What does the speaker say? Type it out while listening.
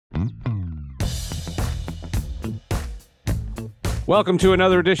Welcome to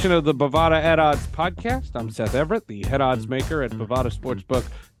another edition of the Bovada at Odds podcast. I'm Seth Everett, the head odds maker at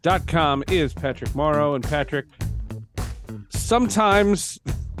bovadasportsbook.com is Patrick Morrow. And Patrick, sometimes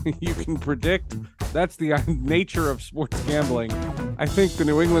you can predict. That's the nature of sports gambling. I think the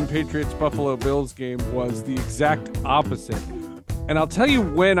New England Patriots-Buffalo Bills game was the exact opposite. And I'll tell you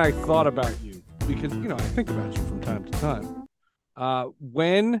when I thought about you, because, I think about you from time to time.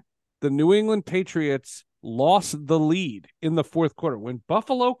 When the New England Patriots lost the lead in the fourth quarter, when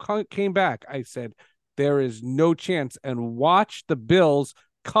Buffalo came back, I said, there is no chance, and watch the Bills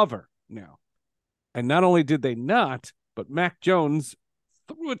cover now. And not only did they not, but Mac Jones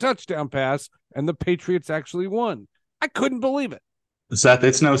threw a touchdown pass, and the Patriots actually won. I couldn't believe it. Seth,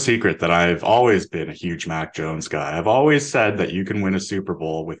 it's no secret that I've always been a huge Mac Jones guy. I've always said that you can win a Super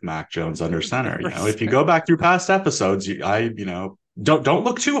Bowl with Mac Jones under center. If you go back through past episodes, don't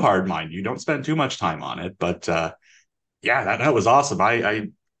look too hard, mind you. Don't spend too much time on it. But that was awesome. I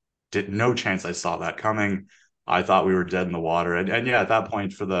did no chance I saw that coming. I thought we were dead in the water. And at that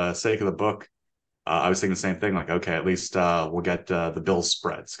point, for the sake of the book, I was thinking the same thing. Like, okay, at least we'll get the Bills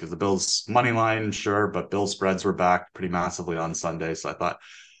spreads, because the Bills money line, sure, but Bills spreads were back pretty massively on Sunday. So I thought,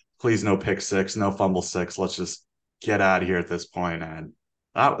 please, no pick six, no fumble six. Let's just get out of here at this point. And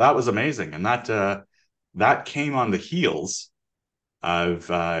that was amazing. And that came on the heels of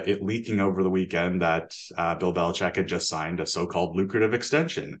it leaking over the weekend that Bill Belichick had just signed a so-called lucrative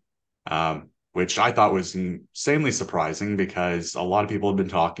extension, which I thought was insanely surprising, because a lot of people have been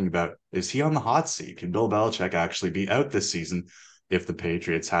talking about, is he on the hot seat? Can Bill Belichick actually be out this season if the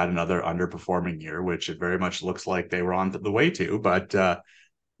Patriots had another underperforming year, which it very much looks like they were on the way to. But well,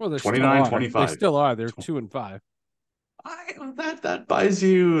 29-25. They still are. They're 2-5. That buys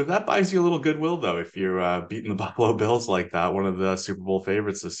you a little goodwill, though, if you're beating the Buffalo Bills like that, one of the Super Bowl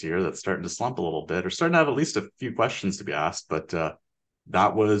favorites this year that's starting to slump a little bit, or starting to have at least a few questions to be asked. But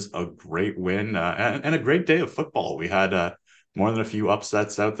that was a great win and a great day of football. We had more than a few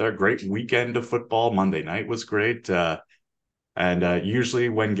upsets out there. Great weekend of football. Monday night was great. And usually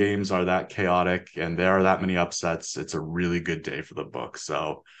when games are that chaotic and there are that many upsets, it's a really good day for the book.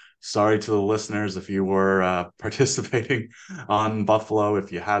 So sorry to the listeners if you were participating on Buffalo,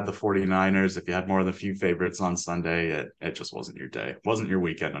 if you had the 49ers, if you had more than a few favorites on Sunday, it just wasn't your day. It wasn't your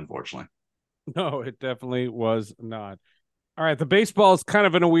weekend, unfortunately. No, it definitely was not. All right, the baseball is kind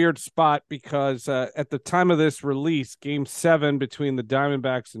of in a weird spot, because at the time of this release, Game 7 between the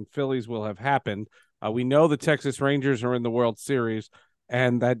Diamondbacks and Phillies will have happened. We know the Texas Rangers are in the World Series,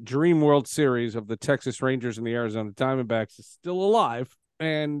 and that dream World Series of the Texas Rangers and the Arizona Diamondbacks is still alive.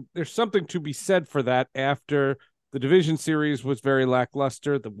 And there's something to be said for that. After the division series was very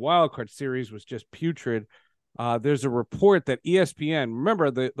lackluster, the wild card series was just putrid. There's a report that ESPN, remember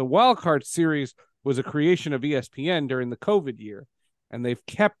the wild card series was a creation of ESPN during the COVID year, and they've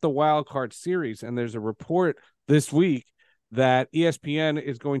kept the wild card series. And there's a report this week that ESPN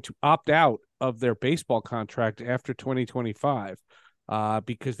is going to opt out of their baseball contract after 2025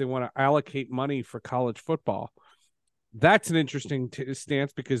 because they want to allocate money for college football. That's an interesting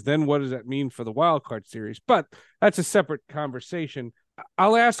stance, because then what does that mean for the wild card series? But that's a separate conversation.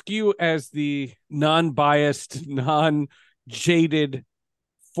 I'll ask you, as the non-biased, non-jaded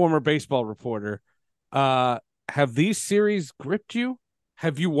former baseball reporter, have these series gripped you?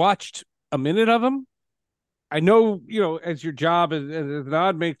 Have you watched a minute of them? I know, as your job as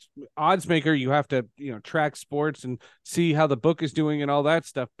an odds maker, you have to, track sports and see how the book is doing and all that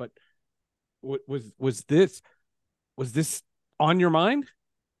stuff. But was this on your mind?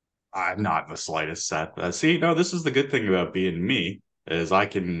 Not in the slightest, Seth. This is the good thing about being me, is I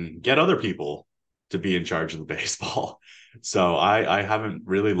can get other people to be in charge of the baseball. So I haven't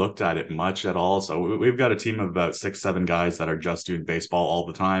really looked at it much at all. So we've got a team of about 6-7 guys that are just doing baseball all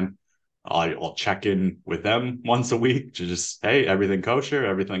the time. I'll check in with them once a week to just, hey, everything kosher,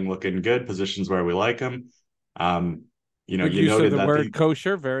 everything looking good, positions where we like them. You noted the that word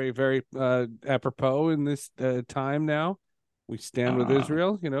kosher, very, very apropos in this time now. We stand with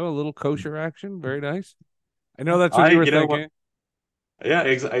Israel, a little kosher action. Very nice. I know that's what you were thinking. Yeah,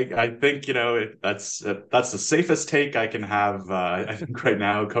 I think that's the safest take I can have. I think right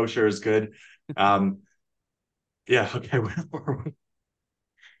now kosher is good. Yeah. Okay.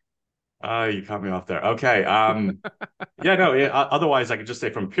 You caught me off there. Okay. Otherwise, I could just say,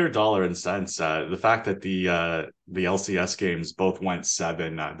 from pure dollar and cents, the fact that the LCS games both went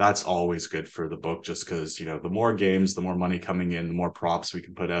 7, that's always good for the book, just because, the more games, the more money coming in, the more props we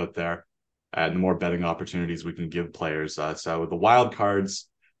can put out there, and the more betting opportunities we can give players. So the wild cards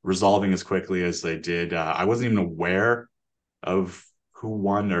resolving as quickly as they did, I wasn't even aware of who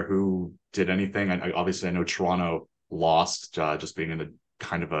won or who did anything. Obviously, I know Toronto lost, just being in a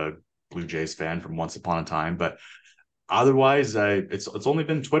kind of a Blue Jays fan from once upon a time. But otherwise, it's only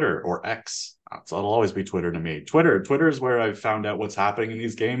been Twitter or X. So it'll always be Twitter to me. Twitter is where I've found out what's happening in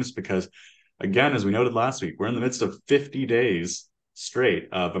these games because, again, as we noted last week, we're in the midst of 50 days straight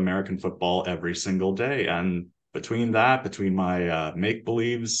of American football every single day, and between my make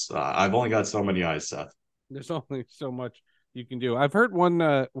believes, I've only got so many eyes, Seth. There's only so much you can do. I've heard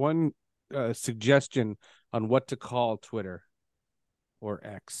one suggestion on what to call Twitter or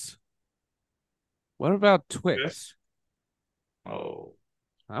X. What about Okay. Twix? Oh,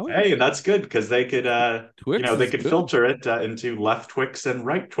 I would hey, that's good because they could, Twix they is could good, filter it into left Twix and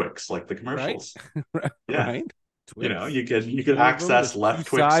right Twix like the right? commercials. Yeah. Right? Twix. You could Two of them. access There's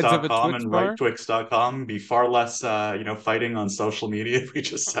two sides of a lefttwix.com Twix and bar. righttwix.com, be far less fighting on social media if we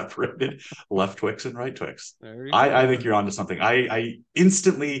just separated left Twix and right Twix. There you I go. think you're onto something. I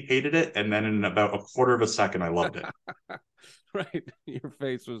instantly hated it, and then in about a quarter of a second I loved it. Right. Your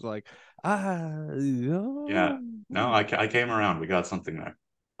face was like, no. Yeah. No, I came around. We got something there.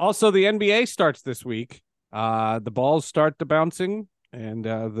 Also, the NBA starts this week. The balls start to bouncing, and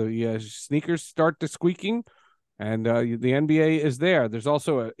the sneakers start to squeaking, and the NBA is there. There's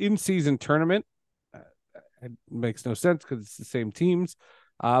also an in-season tournament. It makes no sense because it's the same teams,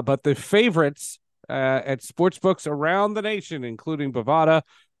 but the favorites at sportsbooks around the nation, including Bovada,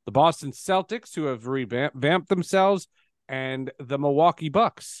 the Boston Celtics, who have revamped themselves, and the Milwaukee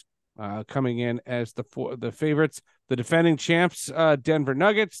Bucks coming in as the favorites. The defending champs, Denver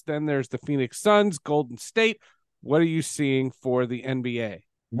Nuggets. Then there's the Phoenix Suns, Golden State. What are you seeing for the NBA?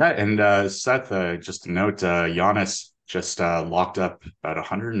 Yeah, and Seth, just a note, Giannis just locked up about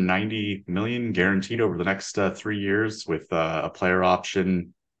 190 million guaranteed over the next 3 years with a player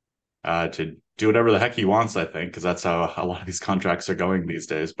option to do whatever the heck he wants, I think, because that's how a lot of these contracts are going these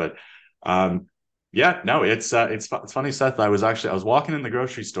days. But yeah, no, it's funny, Seth. I was walking in the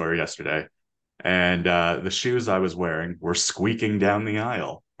grocery store yesterday, and the shoes I was wearing were squeaking down the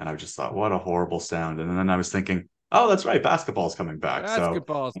aisle, and I just thought, what a horrible sound. And then I was thinking, oh, that's right, basketball's coming back. So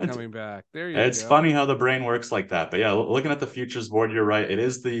Basketball's coming back. There you it's go. funny how the brain works like that. But yeah, looking at the futures board, you're right. It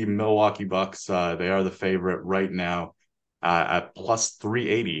is the Milwaukee Bucks. They are the favorite right now at plus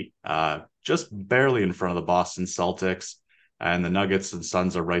 380, just barely in front of the Boston Celtics. And the Nuggets and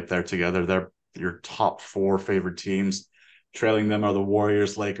Suns are right there together. They're your top four favorite teams. Trailing them are the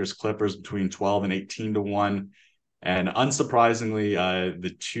Warriors, Lakers, Clippers between 12 and 18 to 1. And unsurprisingly,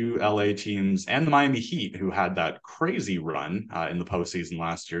 the two LA teams and the Miami Heat, who had that crazy run in the postseason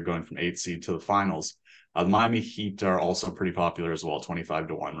last year, going from 8th seed to the finals, the Miami Heat are also pretty popular as well, 25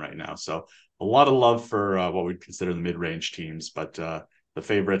 to 1 right now. So a lot of love for what we'd consider the mid-range teams, but the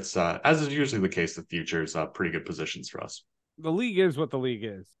favorites, as is usually the case with futures, pretty good positions for us. The league is what the league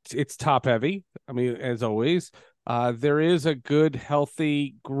is. It's top heavy. I mean, as always, there is a good,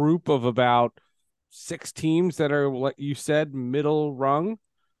 healthy group of about 6 teams that are what you said, middle rung.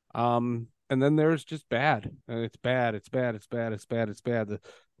 And then there's just bad. And it's bad. It's bad. It's bad. It's bad. It's bad.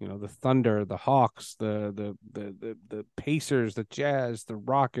 The Thunder, the Hawks, the Pacers, the Jazz, the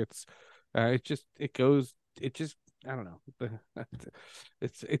Rockets. I don't know.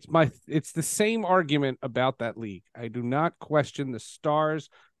 It's the same argument about that league. I do not question the stars.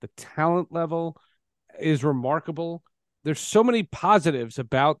 The talent level is remarkable. There's so many positives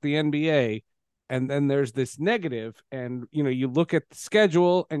about the NBA, and then there's this negative. And you look at the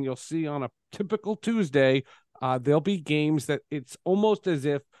schedule, and you'll see on a typical Tuesday, there'll be games that it's almost as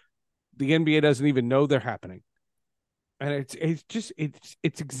if the NBA doesn't even know they're happening, and it's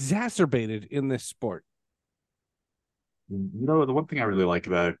exacerbated in this sport. The one thing I really like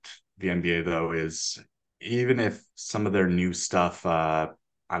about the NBA, though, is even if some of their new stuff, I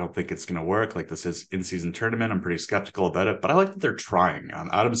don't think it's going to work. Like this is in-season tournament. I'm pretty skeptical about it, but I like that they're trying.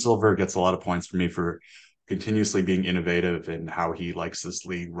 Adam Silver gets a lot of points for me for continuously being innovative in how he likes this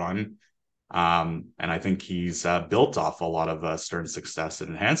league run. And I think he's built off a lot of Stern's success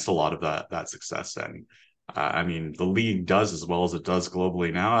and enhanced a lot of that success. And I mean, the league does as well as it does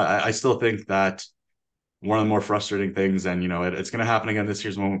globally now. I still think that one of the more frustrating things, and it's going to happen again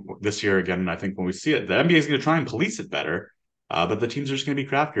this year again. And I think when we see it, the NBA is going to try and police it better, but the teams are just going to be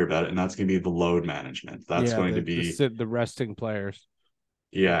craftier about it, and that's going to be the load management. That's going to be the resting players.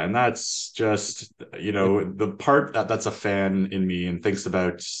 Yeah, and that's just the part that's a fan in me and thinks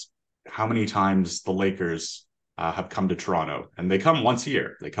about how many times the Lakers have come to Toronto, and they come once a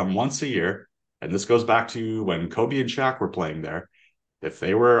year. They come once a year, and this goes back to when Kobe and Shaq were playing there. If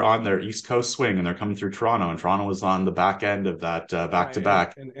they were on their East Coast swing and they're coming through Toronto, and Toronto was on the back end of that back to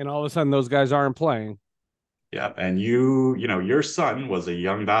back, and all of a sudden those guys aren't playing. Yeah, and your son was a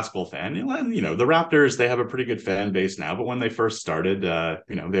young basketball fan, and the Raptors, they have a pretty good fan base now, but when they first started,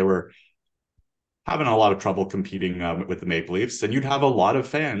 they were having a lot of trouble competing with the Maple Leafs, and you'd have a lot of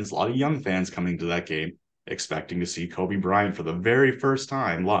fans, a lot of young fans coming to that game, expecting to see Kobe Bryant for the very first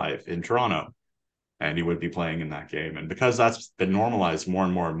time live in Toronto, and he would be playing in that game. And because that's been normalized more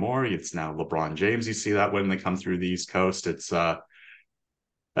and more and more, it's now LeBron James. You see that when they come through the East Coast, it's tough,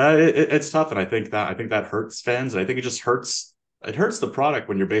 and I think that hurts fans. And I think it hurts the product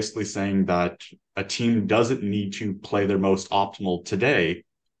when you're basically saying that a team doesn't need to play their most optimal today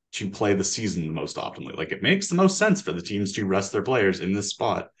to play the season the most optimally. Like, it makes the most sense for the teams to rest their players in this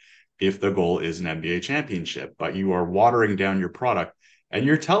spot if the goal is an NBA championship, but you are watering down your product, and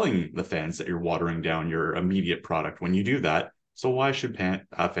you're telling the fans that you're watering down your immediate product when you do that. So why should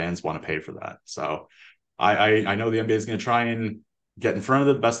fans want to pay for that? So I know the NBA is going to try and get in front of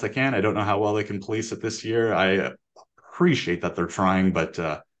it the best they can. I don't know how well they can police it this year. I appreciate that they're trying, but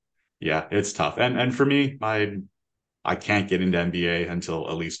yeah, it's tough. And for me, I can't get into NBA until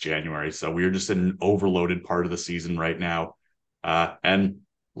at least January. So we're just in an overloaded part of the season right now. And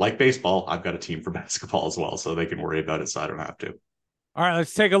like baseball, I've got a team for basketball as well, so they can worry about it so I don't have to. All right,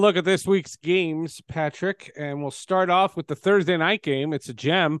 let's take a look at this week's games, Patrick, and we'll start off with the Thursday night game. It's a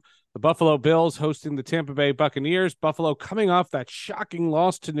gem. The Buffalo Bills hosting the Tampa Bay Buccaneers. Buffalo coming off that shocking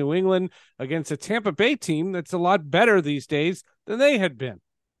loss to New England against a Tampa Bay team that's a lot better these days than they had been.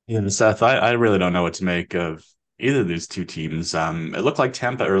 Yeah, Seth, I really don't know what to make of either of these two teams. It looked like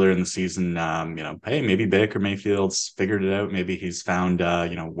Tampa earlier in the season. Hey, maybe Baker Mayfield's figured it out. Maybe he's found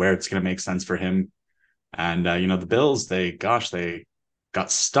where it's going to make sense for him. And the Bills, they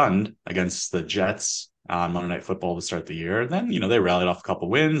got stunned against the Jets on Monday Night Football to start the year. And then, they rallied off a couple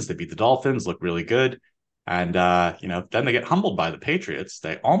wins. They beat the Dolphins, looked really good. And, then they get humbled by the Patriots.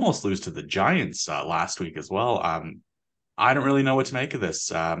 They almost lose to the Giants last week as well. I don't really know what to make of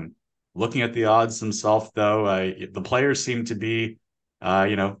this. Looking at the odds themselves, though, the players seem to be,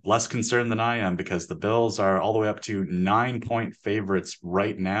 less concerned than I am, because the Bills are all the way up to 9-point favorites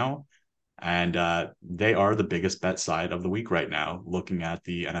right now. And they are the biggest bet side of the week right now, looking at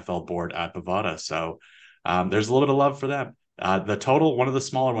the NFL board at Bovada. So there's a little bit of love for them. The total, one of the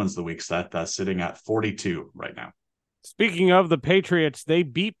smaller ones of the week, Seth, sitting at 42 right now. Speaking of the Patriots, they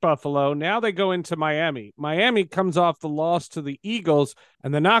beat Buffalo. Now they go into Miami. Miami comes off the loss to the Eagles,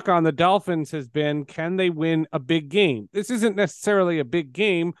 and the knock on the Dolphins has been, can they win a big game? This isn't necessarily a big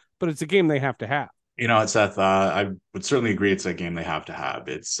game, but it's a game they have to have. Seth, I would certainly agree it's a game they have to have.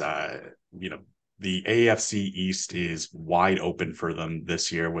 It's, the AFC East is wide open for them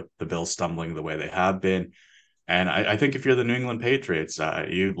this year with the Bills stumbling the way they have been. And I think if you're the New England Patriots,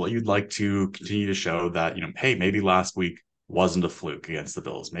 you'd like to continue to show that, hey, maybe last week wasn't a fluke against the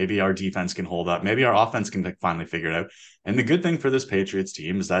Bills. Maybe our defense can hold up. Maybe our offense can finally figure it out. And the good thing for this Patriots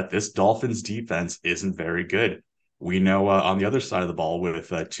team is that this Dolphins defense isn't very good. We know on the other side of the ball with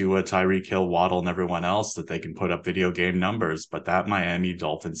Tua, Tyreek Hill, Waddle, and everyone else that they can put up video game numbers, but that Miami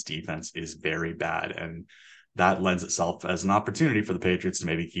Dolphins defense is very bad. And that lends itself as an opportunity for the Patriots to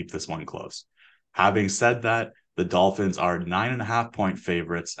maybe keep this one close. Having said that, the Dolphins are 9.5-point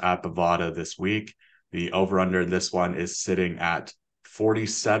favorites at Bovada this week. The over-under in this one is sitting at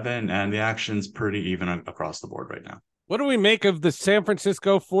 47, and the action's pretty even across the board right now. What do we make of the San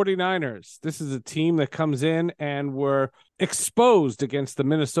Francisco 49ers? This is a team that comes in and were exposed against the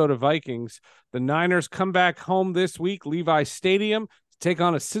Minnesota Vikings. The Niners come back home this week, Levi Stadium, to take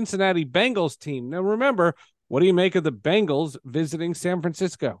on a Cincinnati Bengals team. Now, remember, what do you make of the Bengals visiting San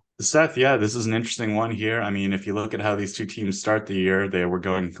Francisco? Seth, yeah, this is an interesting one here. I mean, if you look at how these two teams start the year, they were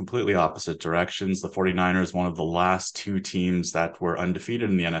going completely opposite directions. The 49ers, one of the last two teams that were undefeated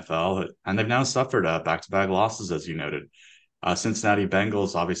in the NFL, and they've now suffered back-to-back losses, as you noted. Cincinnati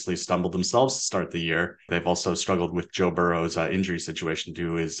Bengals obviously stumbled themselves to start the year. They've also struggled with Joe Burrow's injury situation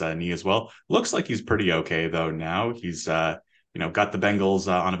to his knee as well. Looks like he's pretty okay, though, now. He's got the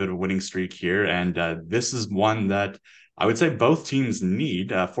Bengals on a bit of a winning streak here. And this is one that I would say both teams need.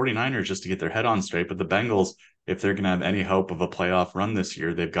 49ers just to get their head on straight. But the Bengals, if they're going to have any hope of a playoff run this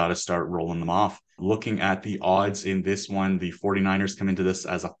year, they've got to start rolling them off. Looking at the odds in this one, the 49ers come into this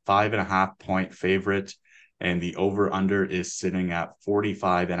as a 5.5-point favorite. And the over-under is sitting at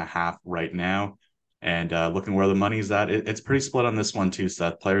 45.5 right now. And looking where the money's at, it's pretty split on this one too,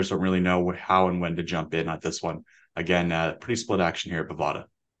 Seth. Players don't really know how and when to jump in at this one. Again, pretty split action here at Bovada.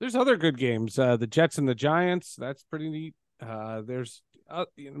 There's other good games. The Jets and the Giants, that's pretty neat. There's,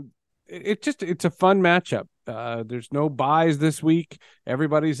 it's a fun matchup. There's no buys this week.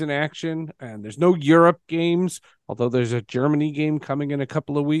 Everybody's in action, and there's no Europe games, although there's a Germany game coming in a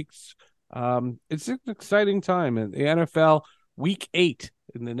couple of weeks. It's an exciting time in the NFL. Week 8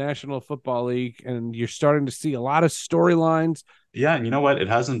 in the National Football League, and you're starting to see a lot of storylines. Yeah, and you know what? It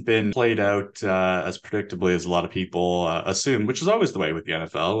hasn't been played out as predictably as a lot of people assume, which is always the way with the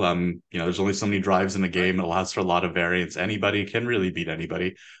NFL. There's only so many drives in a game. It allows for a lot of variance. Anybody can really beat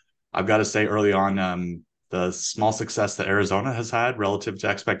anybody. I've got to say early on, the small success that Arizona has had relative to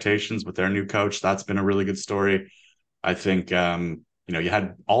expectations with their new coach, that's been a really good story. I think, you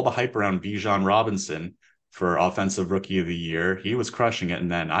had all the hype around Bijan Robinson for offensive rookie of the year. He was crushing it. And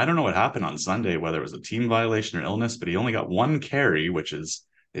then I don't know what happened on Sunday, whether it was a team violation or illness, but he only got one carry, which is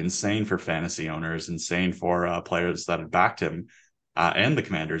insane for fantasy owners, insane for players that had backed him and the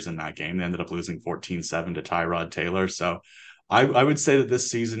Commanders in that game. They ended up losing 14-7 to Tyrod Taylor. So I would say that this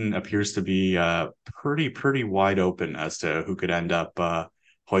season appears to be pretty wide open as to who could end up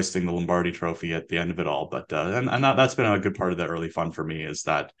hoisting the Lombardi Trophy at the end of it all. But and that's been a good part of the early fun for me, is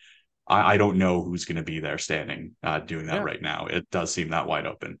that I don't know who's going to be there standing doing that Yeah. right now. It does seem that wide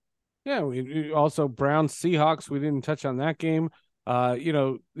open. Yeah, we also Browns Seahawks. We didn't touch on that game.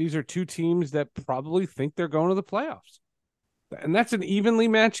 These are two teams that probably think they're going to the playoffs, and that's an evenly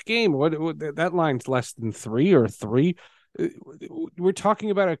matched game. What that line's less than 3 or 3. We're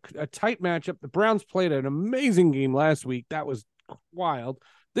talking about a tight matchup. The Browns played an amazing game last week. That was wild.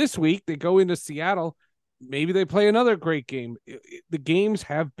 This week they go into Seattle. Maybe they play another great game. The games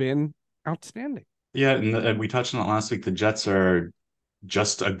have been outstanding. Yeah, and we touched on it last week. The Jets are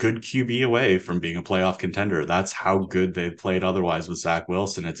just a good QB away from being a playoff contender. That's how good they've played otherwise with Zach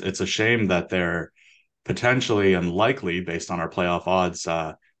Wilson. It's a shame that they're potentially and likely, based on our playoff odds,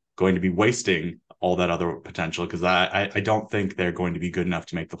 going to be wasting all that other potential, because I don't think they're going to be good enough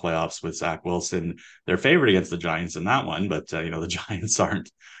to make the playoffs with Zach Wilson. They're favored against the Giants in that one, but the Giants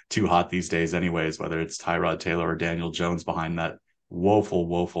aren't too hot these days anyways, whether it's Tyrod Taylor or Daniel Jones behind that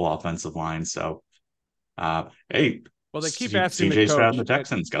woeful offensive line. So hey, Well, they keep asking the CJ Stroud and coach. the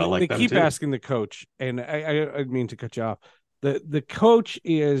Texans gotta They like them keep too. asking the coach, and I mean to cut you off. The coach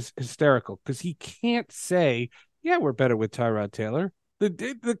is hysterical because he can't say, "Yeah, we're better with Tyrod Taylor."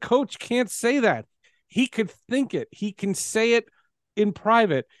 The coach can't say that. He could think it. He can say it in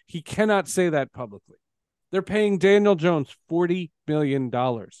private. He cannot say that publicly. They're paying Daniel Jones $40 million.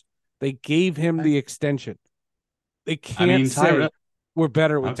 They gave him the extension. They I can't mean, say Tyrod. we're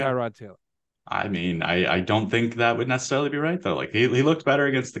better with Okay. Tyrod Taylor. I mean, I don't think that would necessarily be right though. Like he looked better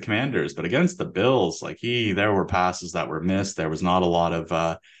against the Commanders, but against the Bills, like there were passes that were missed. There was not a lot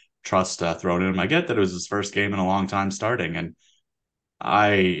of trust thrown in him. I get that it was his first game in a long time starting, and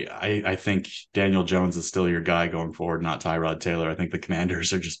I think Daniel Jones is still your guy going forward, not Tyrod Taylor. I think the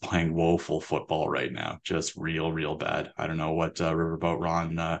Commanders are just playing woeful football right now, just real bad. I don't know what Riverboat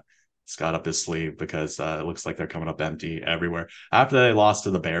Ron has got up his sleeve, because it looks like they're coming up empty everywhere. After they lost to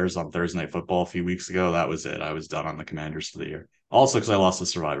the Bears on Thursday Night Football a few weeks ago, that was it. I was done on the Commanders for the year. Also, because I lost the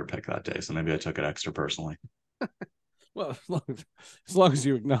Survivor pick that day, so maybe I took it extra personally. Well, as long as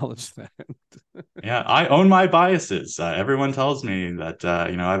you acknowledge that. Yeah, I own my biases. Everyone tells me that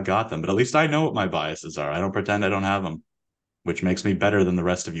I've got them, but at least I know what my biases are. I don't pretend I don't have them, which makes me better than the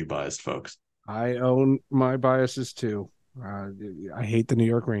rest of you biased folks. I own my biases too. I hate the New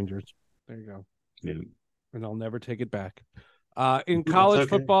York Rangers. There you go. Yeah. And I'll never take it back. In That's college okay.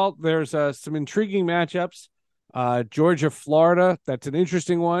 football, there's some intriguing matchups. Georgia, Florida. That's an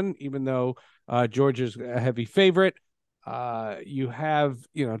interesting one, even though Georgia's a heavy favorite. You have,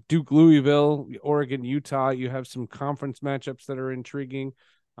 Duke, Louisville, Oregon, Utah. You have some conference matchups that are intriguing.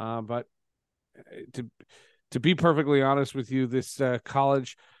 But to be perfectly honest with you, this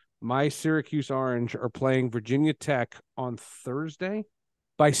college, my Syracuse Orange are playing Virginia Tech on Thursday.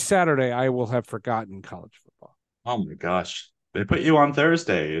 By Saturday, I will have forgotten college football. Oh my gosh. They put you on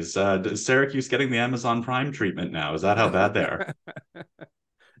Thursday. Is Syracuse getting the Amazon Prime treatment now? Is that how bad they are?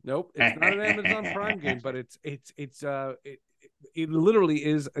 Nope, it's not an Amazon Prime game, but it literally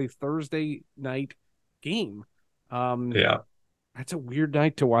is a Thursday night game. Yeah. That's a weird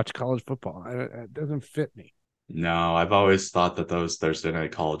night to watch college football. It doesn't fit me. No, I've always thought that those Thursday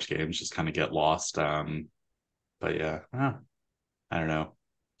night college games just kind of get lost. But yeah, I don't know.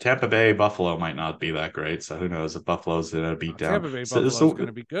 Tampa Bay, Buffalo might not be that great. So who knows if Buffalo's in a beat down. Tampa Bay So, Buffalo is so going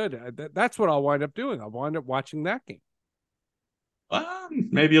to be good. That's what I'll wind up doing. I'll wind up watching that game.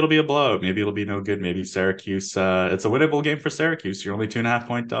 maybe it'll be a blowout. Maybe it'll be no good. Maybe Syracuse. It's a winnable game for Syracuse. You're only 2.5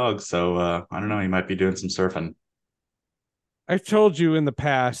 point dogs. So I don't know. You might be doing some surfing. I've told you in the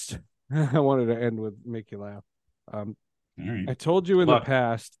past. I wanted to end with make you laugh. All right. I told you Good in the luck.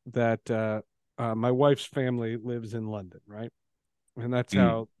 past that my wife's family lives in London, right? And that's Mm,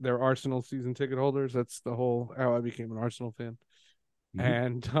 how they're Arsenal season ticket holders. That's the whole how I became an Arsenal fan. mhm.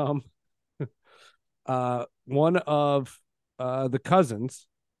 And One of the cousins,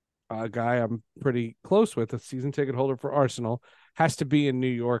 a guy I'm pretty close with, a season ticket holder for Arsenal, has to be in New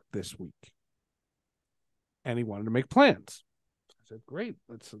York this week, and he wanted to make plans. I said, "Great,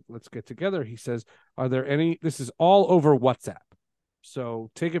 let's get together." He says, "Are there any?" This is all over WhatsApp,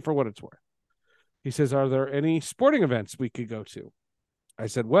 so take it for what it's worth. He says, "Are there any sporting events we could go to?" I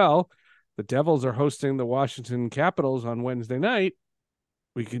said, "Well, the Devils are hosting the Washington Capitals on Wednesday night.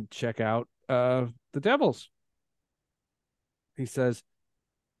 We could check out the Devils." He says,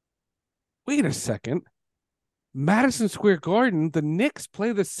 "Wait a second. Madison Square Garden, the Knicks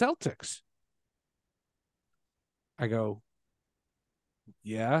play the Celtics." I go,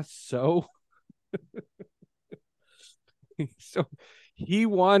 "Yeah, so?" So he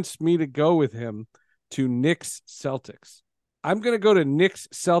wants me to go with him to Knicks Celtics. I'm going to go to Knicks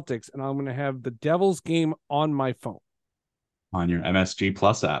Celtics, and I'm going to have the Devils game on my phone. On your MSG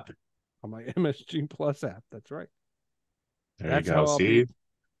Plus app. On my MSG Plus app. That's right. There That's you how go. I'll See, be.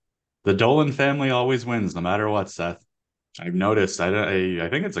 the Dolan family always wins, no matter what, Seth. I've noticed. I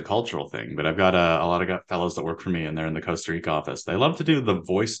think it's a cultural thing, but I've got a lot of fellows that work for me, and they're in the Costa Rica office. They love to do the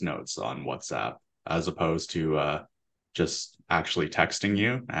voice notes on WhatsApp as opposed to just actually texting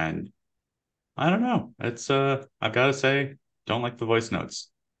you. And I don't know. It's I've got to say, don't like the voice notes.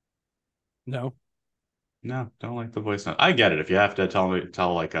 No. No, don't like the voice note. I get it. If you have to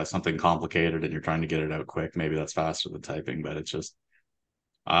tell like something complicated and you're trying to get it out quick, maybe that's faster than typing. But it's just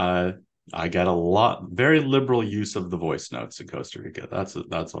uh, I get a lot, very liberal use of the voice notes in Costa Rica. That's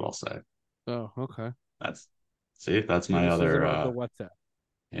what I'll say. Oh, okay. That's see, that's my Criticism other. of the WhatsApp.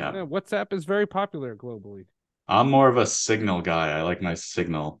 Yeah, Yeah, WhatsApp is very popular globally. I'm more of a Signal guy. I like my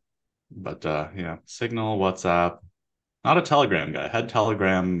Signal, but yeah, Signal, WhatsApp. Not a Telegram guy. I had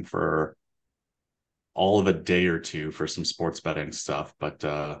Telegram for all of a day or two for some sports betting stuff, but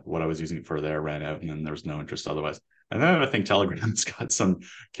what I was using it for there ran out, and then there was no interest otherwise. And then I think Telegram's got some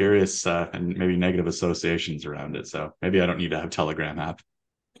curious and maybe negative associations around it. So maybe I don't need to have Telegram app.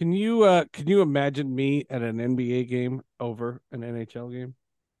 Can you imagine me at an NBA game over an NHL game?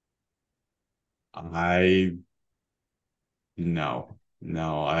 I no,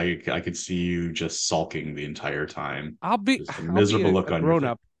 I could see you just sulking the entire time, just a I'll be miserable look a on your grown face.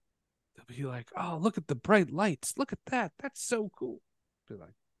 up. They'll be like, "Oh, look at the bright lights. Look at that. That's so cool." Be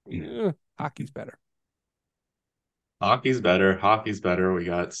like, "Yeah, hockey's better." Hockey's better. Hockey's better. We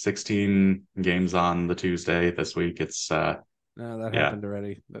got 16 games on the Tuesday this week. It's No, that yeah, happened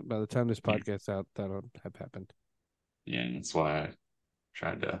already. By the time this podcast's out, that'll have happened. yeah. That's why I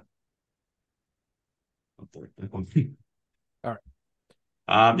tried to. All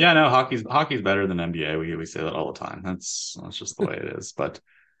right. Yeah, no, hockey's better than NBA. We say that all the time. That's just the way it is. But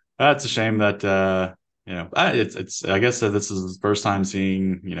that's a shame that it's. I guess that this is his first time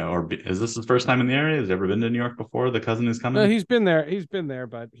seeing, is this his first time in the area? Has he ever been to New York before? The cousin is No, coming. he's been there. He's been there,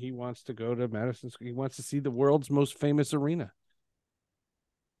 but he wants to go to Madison. He wants to see the world's most famous arena.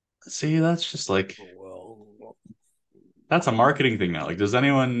 See, that's just like Well, that's a marketing thing now. Like, does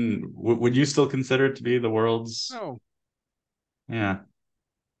anyone would you still consider it to be the world's? no. Yeah,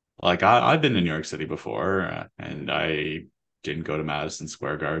 like I've been to New York City before, and I didn't go to Madison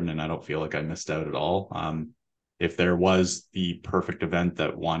Square Garden, and I don't feel like I missed out at all. If there was the perfect event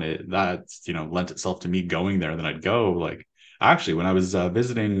that wanted that, lent itself to me going there, then I'd go. Like actually, when I was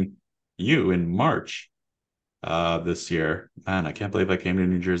visiting you in March this year, man, I can't believe I came to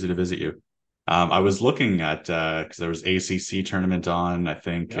New Jersey to visit you. I was looking at because there was ACC tournament on.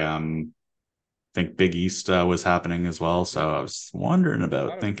 Yep. I think Big East was happening as well. Yep. So I was wondering A about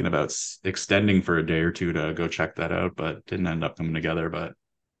lot of thinking fun. about extending for a day or two to go check that out, but didn't end up coming together. But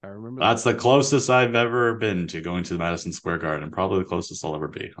I remember that. that's the closest I've ever been to going to the Madison Square Garden, probably the closest I'll ever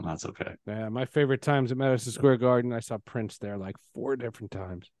be, and that's okay. Yeah, my favorite times at Madison Square Garden, I saw Prince there like 4 different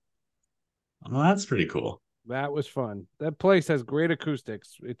times. Well, that's pretty cool. That was fun. That place has great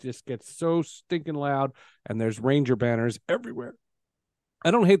acoustics. It just gets so stinking loud, and there's Ranger banners everywhere. I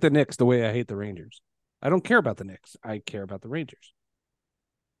don't hate the Knicks the way I hate the Rangers. I don't care about the Knicks. I care about the Rangers.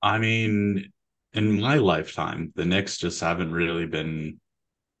 I mean, in my lifetime, the Knicks just haven't really been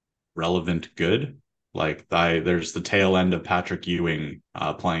relevant good. Like there's the tail end of Patrick Ewing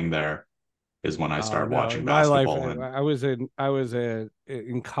playing there is when I Oh start no! watching In my life, basketball, and I was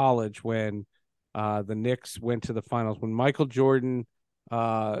in college when the Knicks went to the finals. When Michael Jordan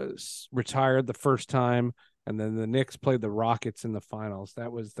retired the first time, and then the Knicks played the Rockets in the finals.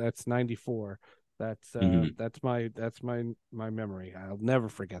 That's '94. Mhm. That's my memory. I'll never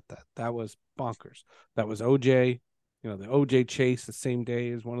forget that. That was bonkers. That was OJ. The OJ chase the same day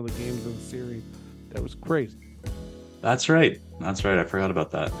as one of the games of the series. That was crazy. That's right. That's right. I forgot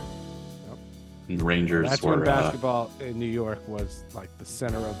about that. Yep. Rangers That's were when basketball in New York was like the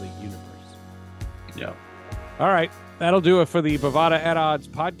center of the universe. Yeah. All right. That'll do it for the Bovada at Odds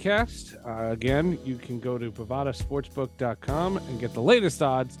podcast. Again, you can go to bovadasportsbook.com and get the latest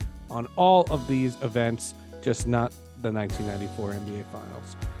odds on all of these events, just not the 1994 NBA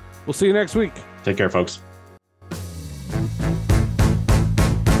Finals. We'll see you next week. Take care, folks.